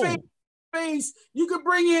 Two-Face. You could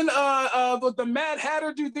bring in the Mad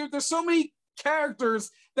Hatter, dude. There's so many characters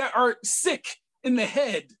that are sick in the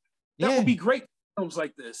head. That would be great. Films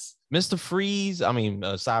like this, Mr. Freeze. I mean,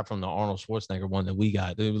 aside from the Arnold Schwarzenegger one that we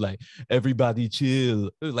got, it was like, everybody chill.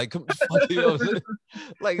 It was like, come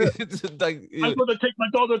like, it's like, I'm gonna take my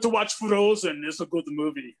daughter to watch Frozen. It's a good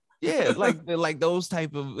movie. Yeah, like those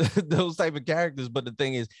type of characters. But the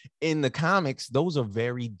thing is, in the comics, those are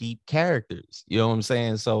very deep characters. You know what I'm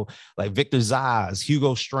saying? So like Victor Zsasz,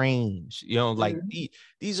 Hugo Strange. Like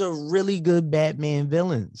these are really good Batman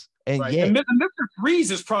villains. And right. And Mr.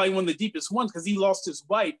 Freeze is probably one of the deepest ones, because he lost his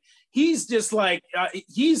wife. He's just like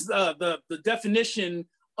he's the definition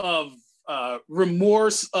of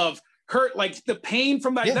remorse, of hurt, like the pain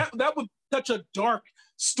from that. Yeah. That was such a dark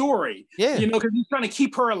story. Yeah, because he's trying to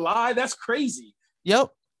keep her alive. That's crazy. Yep.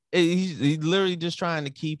 He's literally just trying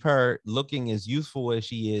to keep her looking as youthful as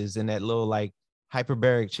she is in that little like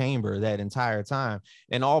hyperbaric chamber that entire time.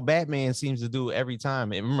 And all Batman seems to do every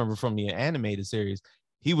time, and remember from the animated series,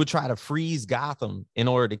 he would try to freeze Gotham in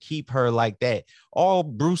order to keep her like that. All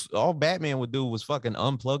Batman would do was fucking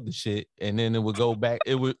unplug the shit, and then it would go back.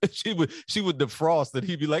 She would defrost, and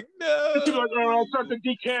he'd be like, no. She'd be like, oh, I'll start to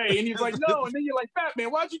decay. And he's like, no. And then you're like,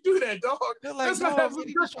 Batman, why'd you do that, dog? They're like,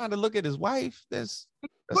 he's just trying to look at his wife. That's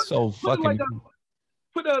so fucking.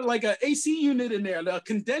 Put a AC unit in there, a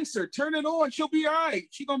condenser, turn it on. She'll be all right.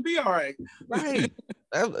 She's gonna be all right. Right.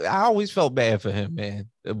 I always felt bad for him, man.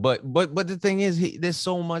 But the thing is, there's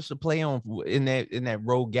so much to play on in that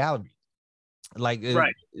rogue gallery, like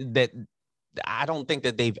that I don't think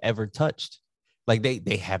that they've ever touched. Like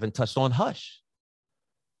they haven't touched on Hush,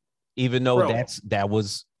 even though that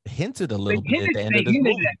was hinted a little bit at the end of the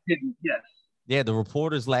movie. Yes. Yeah, the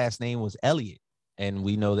reporter's last name was Elliot. And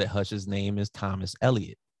we know that Hush's name is Thomas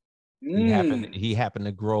Elliot. He happened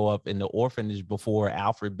to grow up in the orphanage before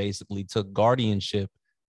Alfred basically took guardianship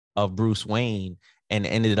of Bruce Wayne and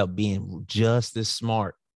ended up being just as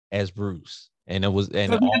smart as Bruce. And it was he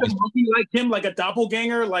like him, like a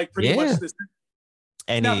doppelganger, like pretty much this.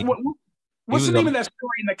 And now, what's the name of that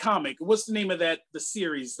story in the comic? What's the name of the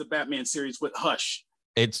series, the Batman series with Hush?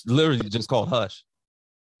 It's literally just called Hush.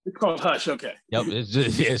 It's called Hush. Okay. Yep. It's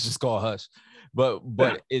just called Hush. But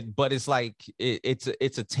it's like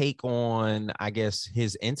it's a take on, I guess,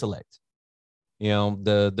 his intellect.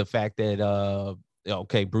 The fact that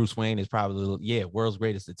Bruce Wayne is probably world's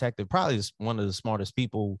greatest detective, probably one of the smartest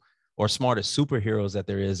people or smartest superheroes that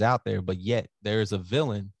there is out there, but yet there is a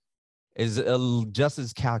villain is just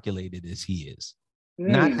as calculated as he is.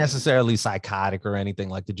 Not Mm. necessarily psychotic or anything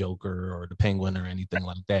like the Joker or the Penguin or anything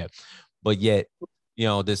like that. But yet, you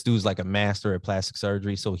know, this dude's like a master at plastic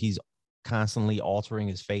surgery. So he's constantly altering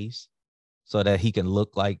his face so that he can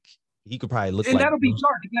look like he could probably look And like that'll be Bruce.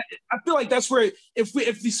 dark. I feel like that's where if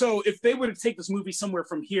they were to take this movie somewhere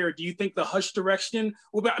from here, do you think the Hush direction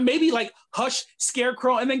will be maybe like Hush,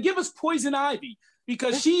 Scarecrow, and then give us Poison Ivy?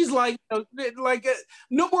 Because she's like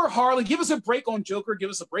no more Harley. Give us a break on Joker. Give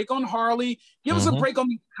us a break on Harley. Give us a break on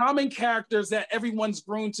these common characters that everyone's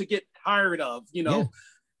grown to get tired of. You Yeah. know.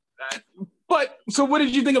 But so, what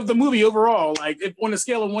did you think of the movie overall? Like, if, on a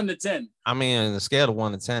scale of 1 to 10? I mean, on the scale of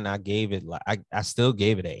 1 to 10, I gave it like I still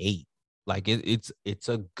gave it an 8. Like it's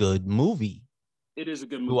a good movie. It is a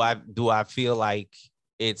good movie. Do I feel like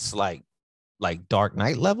it's like Dark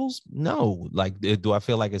Knight levels? No. Like, do I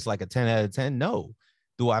feel like it's like a 10 out of 10? No.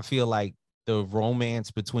 Do I feel like the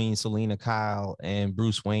romance between Selena Kyle and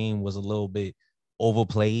Bruce Wayne was a little bit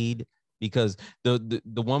overplayed? Because the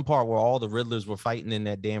one part where all the Riddlers were fighting in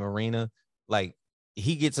that damn arena, like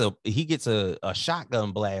he gets a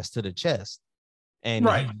shotgun blast to the chest and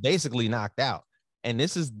he's basically knocked out. And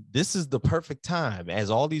this is the perfect time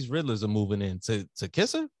as all these Riddlers are moving in to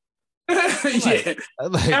kiss her. Yeah.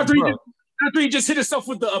 After he just hit himself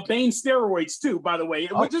with the Bane steroids too, by the way,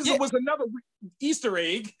 which was another Easter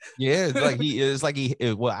egg. Yeah,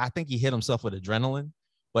 well, I think he hit himself with adrenaline,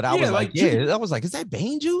 but I was like, is that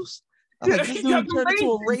Bane juice? I was like, this dude turned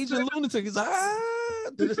into a raging lunatic. He's like,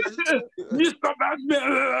 Mr. Batman.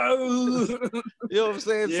 You know what I'm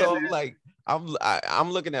saying? Yeah, so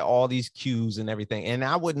I'm looking at all these cues and everything, and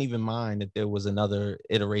I wouldn't even mind if there was another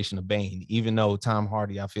iteration of Bane, even though Tom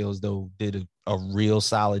Hardy, I feel as though did a real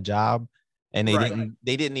solid job, and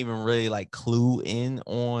they didn't even really like clue in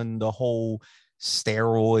on the whole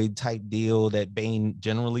steroid type deal that Bane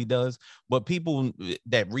generally does. But people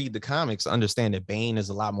that read the comics understand that Bane is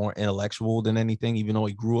a lot more intellectual than anything, even though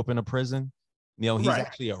he grew up in a prison. You know, he's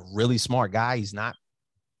actually a really smart guy. He's not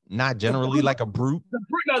generally like a brute.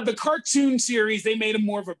 The cartoon series, they made him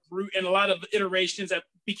more of a brute, and a lot of iterations that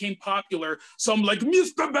became popular. So I'm like,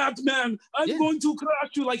 Mr. Batman, I'm going to crush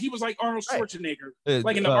you, like he was like Arnold Schwarzenegger,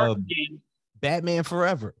 like in the Arkham game. Batman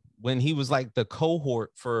Forever, when he was like the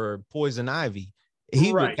cohort for Poison Ivy,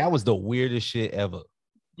 that was the weirdest shit ever.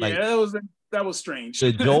 Like, yeah, that was strange.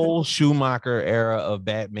 The Joel Schumacher era of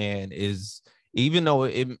Batman is, even though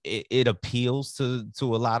it appeals to a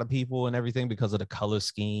lot of people and everything because of the color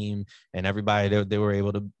scheme and everybody they were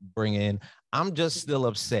able to bring in, I'm just still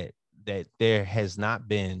upset that there has not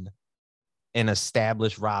been an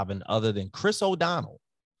established Robin other than Chris O'Donnell.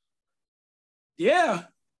 Yeah.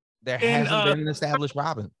 There hasn't been an established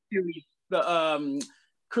Robin. The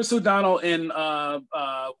Chris O'Donnell and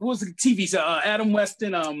what was the TV show? Adam West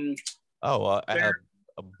and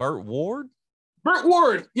Burt Ward. Burt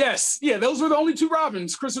Ward, yes, yeah, those were the only two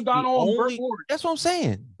Robins, Chris O'Donnell and Burt Ward. That's what I'm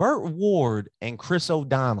saying. Burt Ward and Chris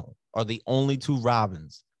O'Donnell are the only two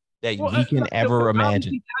Robins that we can ever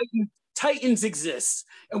imagine. Titans exists,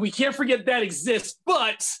 and we can't forget that exists.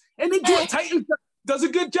 And they do Titans does a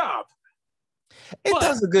good job. It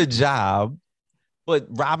does a good job, but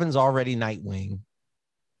Robin's already Nightwing.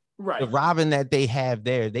 Right. The Robin that they have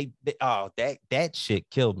there, that shit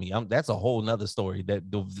killed me. That's a whole nother story. That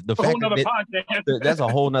the fact that that's a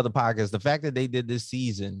whole nother podcast. The fact that they did this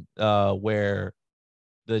season where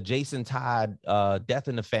the Jason Todd Death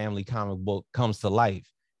in the Family comic book comes to life,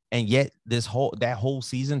 and yet that whole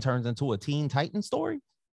season turns into a Teen Titan story.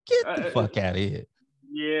 Get the fuck out of here.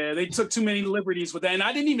 Yeah, they took too many liberties with that, and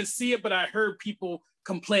I didn't even see it, but I heard people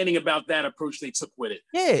complaining about that approach they took with it.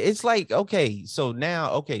 Yeah, it's like, okay, so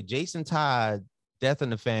now, Jason Todd, Death in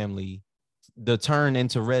the Family, the turn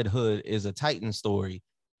into Red Hood is a Titan story,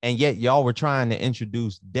 and yet y'all were trying to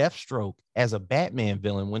introduce Deathstroke as a Batman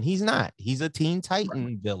villain when he's not. He's a Teen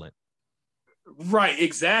Titan villain. Right,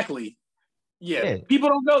 exactly. Yeah, people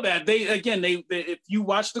don't know that. They if you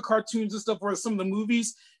watch the cartoons and stuff or some of the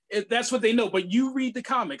movies, that's what they know. But you read the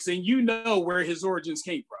comics and you know where his origins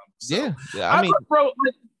came from. So, I mean,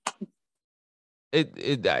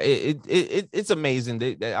 it's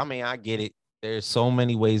amazing. I mean, I get it. There's so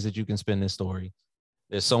many ways that you can spin this story.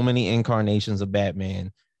 There's so many incarnations of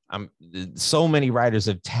Batman. So many writers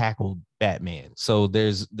have tackled Batman. So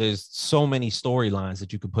there's so many storylines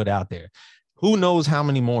that you could put out there. Who knows how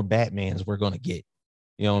many more Batmans we're going to get?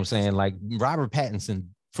 You know what I'm saying? Like Robert Pattinson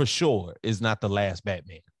for sure is not the last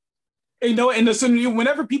Batman. You know, and so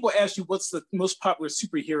whenever people ask you what's the most popular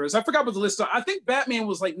superheroes, I forgot what the list is. I think Batman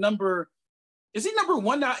was like number Is he number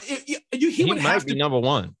one now? He He would might have be to. number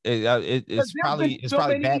one. There's been It's so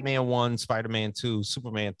probably many. Batman 1, Spider-Man 2,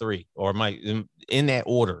 Superman 3, or might in that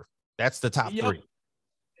order. That's the top Yep. three.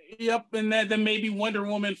 Yep, and then maybe Wonder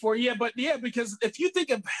Woman 4. Yeah, but yeah, because if you think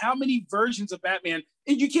of how many versions of Batman,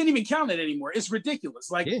 and you can't even count it anymore. It's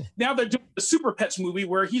ridiculous. Like now they're doing the Super Pets movie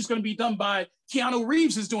where he's going to be done by Keanu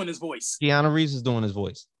Reeves is doing his voice. Keanu Reeves is doing his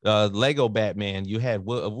voice. Lego Batman. You had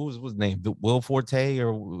what was his name? Will Forte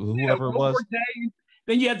or whoever it was. Forte.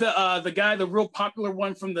 Then you had the guy, the real popular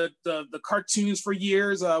one from the cartoons for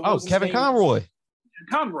years. Kevin Conroy.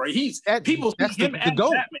 Conroy. People see him as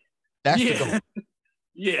GOAT. Batman. That's the GOAT.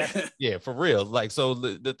 Yeah, for real. Like, so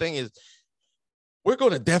the thing is, we're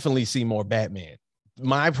going to definitely see more Batman.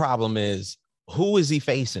 My problem is, who is he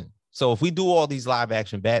facing? So if we do all these live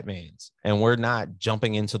action Batmans and we're not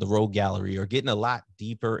jumping into the rogue gallery or getting a lot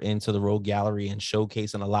deeper into the rogue gallery and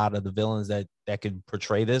showcasing a lot of the villains that could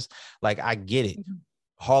portray this, like, I get it.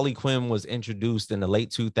 Harley Quinn was introduced in the late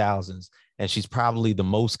 2000s, and she's probably the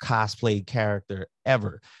most cosplayed character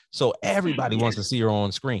ever. So everybody wants to see her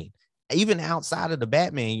on screen. Even outside of the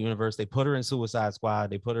Batman universe, they put her in Suicide Squad.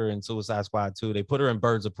 They put her in Suicide Squad 2. They put her in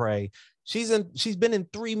Birds of Prey. She's been in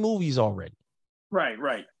 3 movies already.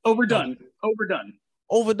 Right. Overdone. You know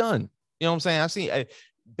what I'm saying? I see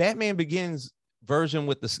Batman Begins version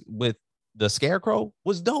with the Scarecrow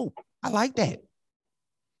was dope. I like that.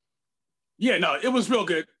 Yeah, no, it was real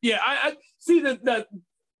good. Yeah, I see that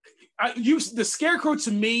I use the Scarecrow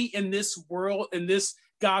to me in this world, in this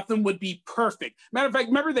Gotham, would be perfect. Matter of fact,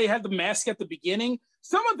 remember they had the mask at the beginning?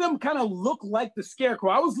 Some of them kind of look like the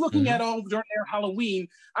Scarecrow. I was looking at all during their Halloween.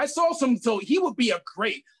 I saw some, so he would be a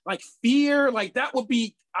great, like, Fear, like that would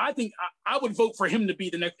be, I think I would vote for him to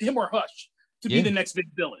be the next, him or Hush, to be the next big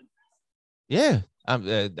villain. Yeah,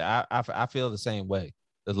 I feel the same way.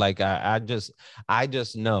 Like, I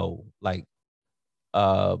just know, like,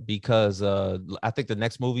 because I think the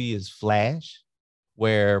next movie is Flash,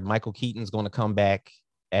 where Michael Keaton's going to come back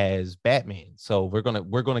as Batman. So we're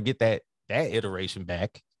gonna get that iteration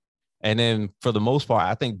back, and then for the most part,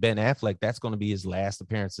 I think Ben Affleck, that's going to be his last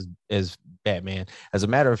appearance as Batman. As a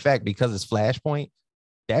matter of fact, because it's Flashpoint,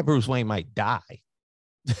 that Bruce Wayne might die.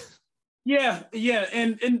 yeah,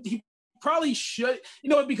 and he probably should,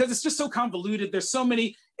 because it's just so convoluted. There's so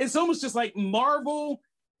many. It's almost just like Marvel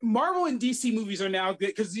and DC movies are now good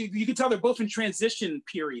because you can tell they're both in transition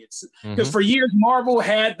periods. Because for years, Marvel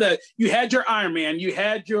had you had your Iron Man, you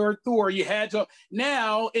had your Thor, you had your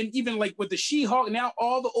now, and even like with the She-Hulk, now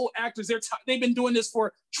all the old actors, they've been doing this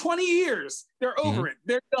for 20 years. They're over it.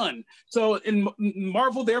 They're done. So in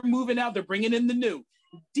Marvel, they're moving out. They're bringing in the new.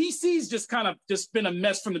 DC's just kind of been a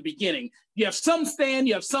mess from the beginning. You have some stand,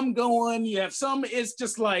 you have some going, you have some. It's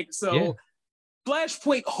just like so. Yeah.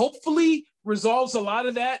 Flashpoint hopefully resolves a lot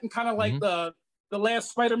of that, and kind of like the last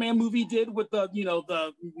Spider-Man movie did with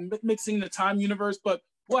the mixing the time universe, but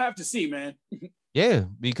we'll have to see, man. Yeah,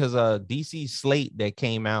 because DC slate that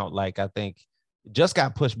came out, like, I think just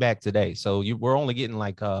got pushed back today, so we're only getting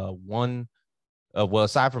like one well,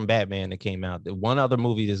 aside from Batman that came out, the one other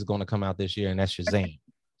movie that's going to come out this year, and that's Shazam.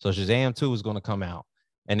 So Shazam 2 is going to come out,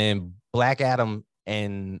 and then Black Adam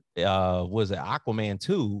and was it Aquaman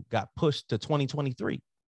 2 got pushed to 2023.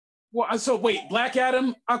 Well, so wait, Black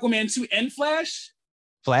Adam, Aquaman 2, and Flash?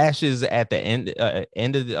 Flash is at the end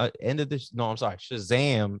of this. No, I'm sorry.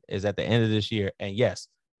 Shazam is at the end of this year, and yes,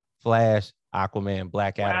 Flash, Aquaman,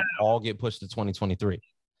 Black Adam all get pushed to 2023.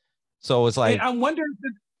 So it's like, I wonder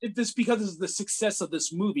if this because of the success of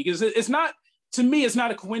this movie, because it's not, to me, it's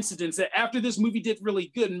not a coincidence that after this movie did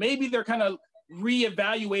really good, maybe they're kind of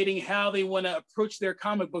reevaluating how they want to approach their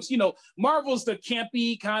comic books. Marvel's the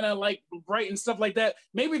campy kind of like bright and stuff like that.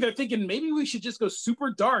 Maybe they're thinking maybe we should just go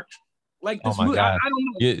super dark like this movie. I don't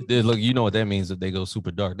know. Yeah, look, you know what that means if they go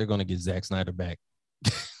super dark. They're going to get Zack Snyder back.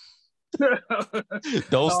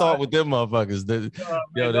 Don't start with them motherfuckers.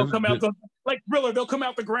 They'll come out like Thriller. They'll come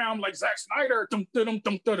out the ground like Zack Snyder.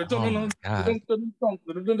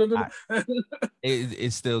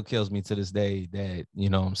 It still kills me to this day that, you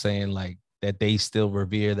know what I'm saying, like, that they still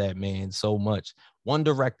revere that man so much. One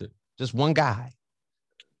director, just one guy.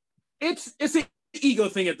 It's an ego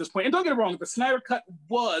thing at this point. And don't get it wrong, the Snyder Cut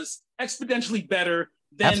was exponentially better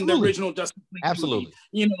than the original Justice League. Absolutely.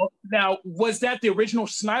 Now, was that the original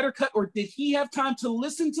Snyder Cut, or did he have time to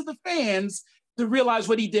listen to the fans to realize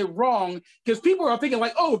what he did wrong? Because people are thinking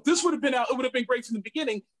like, oh, if this would have been out, it would have been great from the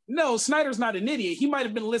beginning. No, Snyder's not an idiot. He might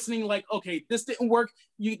have been listening like, okay, this didn't work.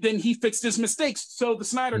 Then he fixed his mistakes. So the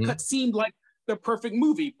Snyder Cut seemed like the perfect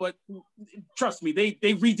movie, but trust me, they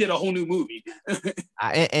redid a whole new movie.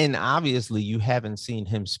 And obviously you haven't seen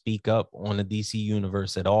him speak up on the DC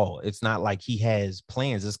universe at all. It's not like he has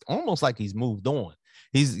plans. It's almost like he's moved on.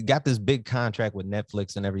 He's got this big contract with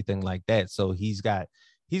Netflix and everything like that. So he's got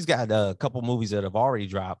a couple movies that have already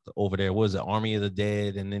dropped over there. Was it Army of the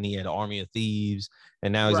Dead? And then he had Army of Thieves.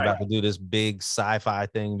 And now he's about to do this big sci-fi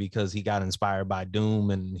thing because he got inspired by Dune,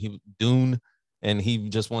 and he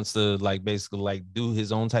just wants to like basically like do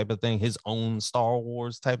his own type of thing, his own Star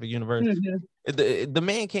Wars type of universe. The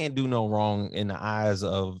man can't do no wrong in the eyes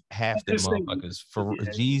of half the motherfuckers. For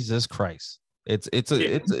Jesus Christ, it's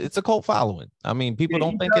a cult following. I mean, people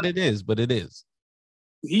don't think it is, but it is.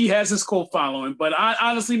 He has his cult following, but I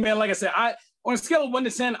honestly, man, like I said, on a scale of 1 to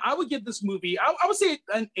 10, I would give this movie, I would say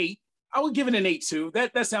an 8. I would give it an 8 too.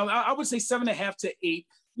 That sounds, I would say 7.5 to 8.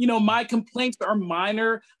 You know, my complaints are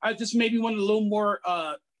minor. I just maybe wanted a little more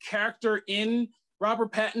character in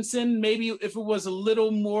Robert Pattinson. Maybe if it was a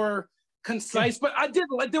little more concise, but I did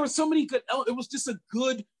like, there were so many good, it was just a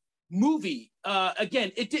good movie.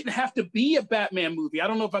 Again, it didn't have to be a Batman movie. I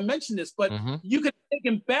don't know if I mentioned this, but you could have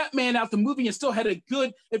taken Batman out the movie and still had a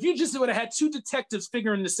good, if you just would have had 2 detectives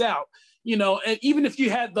figuring this out, you know, and even if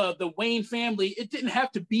you had the Wayne family, it didn't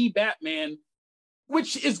have to be Batman,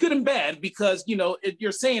 which is good and bad because, you know,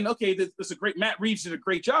 you're saying, okay, this is a great, Matt Reeves did a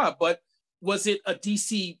great job, but was it a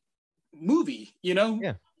DC movie, you know?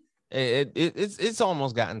 Yeah. It's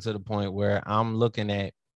almost gotten to the point where I'm looking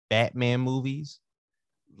at Batman movies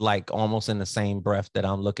like almost in the same breath that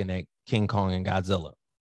I'm looking at King Kong and Godzilla.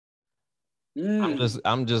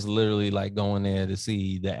 I'm just literally like going there to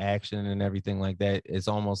see the action and everything like that. It's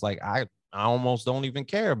almost like I almost don't even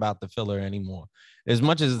care about the filler anymore. As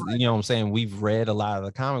much as, you know what I'm saying, we've read a lot of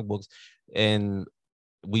the comic books and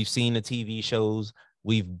we've seen the TV shows,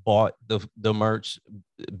 we've bought the merch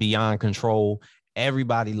beyond control.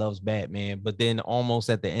 Everybody loves Batman, but then almost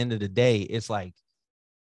at the end of the day, it's like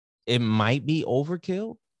it might be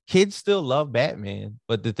overkill. Kids still love Batman,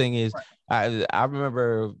 but the thing is, I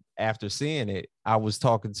remember after seeing it, I was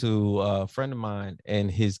talking to a friend of mine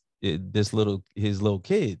and his little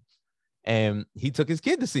kid, and he took his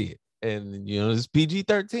kid to see it, and you know it's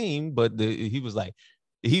PG-13, but he was like,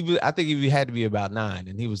 I think he had to be about 9,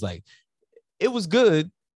 and he was like, it was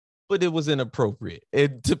good, but it was inappropriate,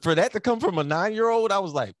 and for that to come from a 9-year-old, I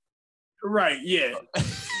was like, right, yeah.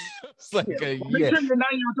 It's like, make sure your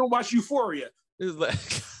 9-year-old don't watch Euphoria. It's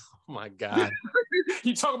like, oh my God.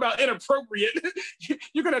 You talk about inappropriate.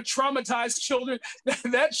 You're going to traumatize children.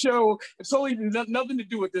 That show, it's only nothing to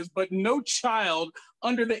do with this, but no child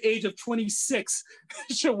under the age of 26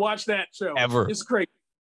 should watch that show. Ever. It's crazy.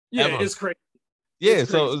 Yeah, Ever. It's crazy. Yeah,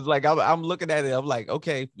 it's so crazy. it's like I'm looking at it. I'm like,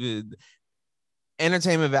 okay,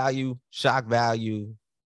 entertainment value, shock value,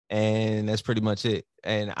 and that's pretty much it.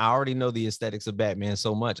 And I already know the aesthetics of Batman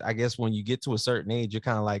so much. I guess when you get to a certain age, you're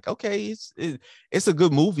kind of like, okay, it's a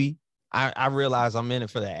good movie. I realize I'm in it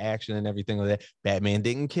for the action and everything like that. Batman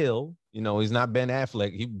didn't kill. You know, he's not Ben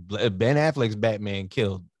Affleck. Ben Affleck's Batman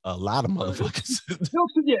killed a lot of motherfuckers.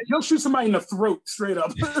 He'll shoot somebody in the throat straight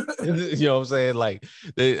up. You know what I'm saying? Like,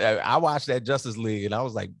 I watched that Justice League and I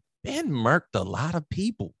was like, Ben murked a lot of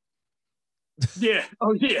people. Yeah.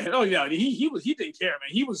 Oh yeah. He didn't care, man.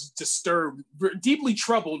 He was disturbed, deeply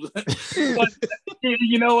troubled. But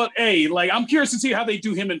you know what? Hey, like I'm curious to see how they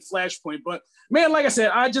do him in Flashpoint. But man, like I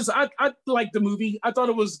said, I liked the movie. I thought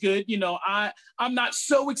it was good. You know, I'm not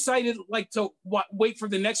so excited like to wait for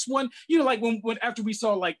the next one. You know, like when after we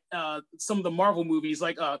saw like some of the Marvel movies,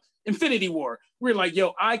 like Infinity War, we're like,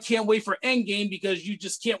 yo, I can't wait for Endgame because you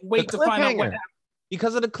just can't wait to find out what happened.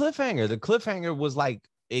 Because of the cliffhanger. The cliffhanger was like,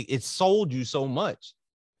 it sold you so much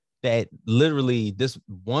that literally this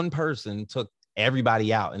one person took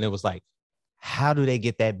everybody out, and it was like, how do they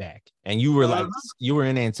get that back? And you were like, you were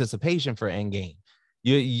in anticipation for Endgame.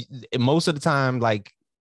 You most of the time, like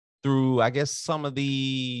through, I guess some of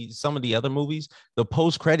the other movies, the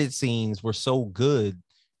post-credit scenes were so good,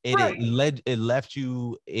 it left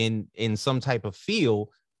you in some type of feel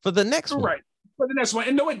for the next one. Right. For the next one.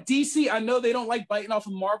 And know what, DC, I know they don't like biting off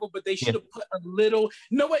of Marvel, but they should have put a little,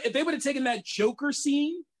 you know what, if they would have taken that Joker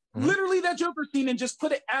scene, literally that Joker scene, and just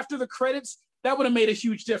put it after the credits, that would have made a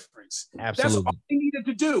huge difference. Absolutely. That's all they needed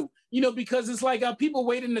to do, you know, because it's like people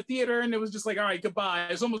waited in the theater and it was just like, all right, goodbye.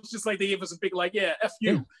 It's almost just like they gave us a big, like, yeah, F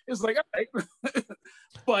you. Yeah. It's like, all right.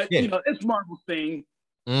 But, you know, it's Marvel's thing.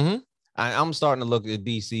 I'm starting to look at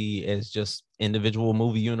DC as just individual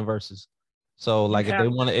movie universes. So like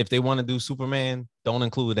if they want to do Superman, don't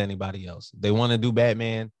include anybody else. If they want to do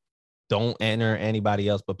Batman, don't enter anybody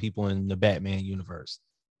else but people in the Batman universe.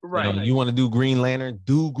 Right. You want to do Green Lantern,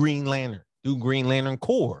 do Green Lantern. do Green Lantern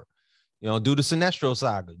Corps, do the Sinestro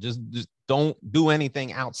Saga. Just don't do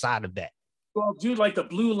anything outside of that. Well, do like the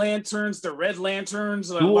Blue Lanterns, the Red Lanterns,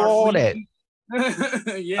 do all that.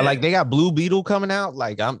 Yeah, like they got Blue Beetle coming out.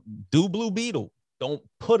 Like do Blue Beetle. Don't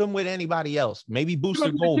put him with anybody else. Maybe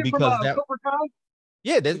Booster Gold because that.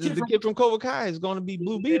 Yeah, the kid from Cobra Kai is going to be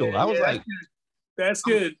Blue Beetle. I was like, that's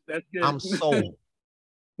good. That's good. I'm sold.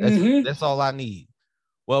 That's all I need.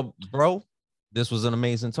 Well, bro, this was an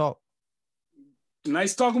amazing talk.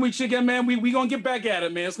 Nice talking with you again, man. We gonna get back at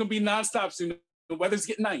it, man. It's gonna be nonstop soon. The weather's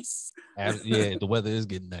getting nice. Yeah, the weather is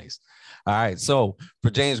getting nice. All right. So for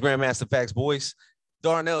James Grandmaster Facts Boys,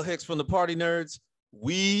 Darnell Hicks from the Party Nerds,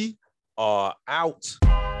 we are out.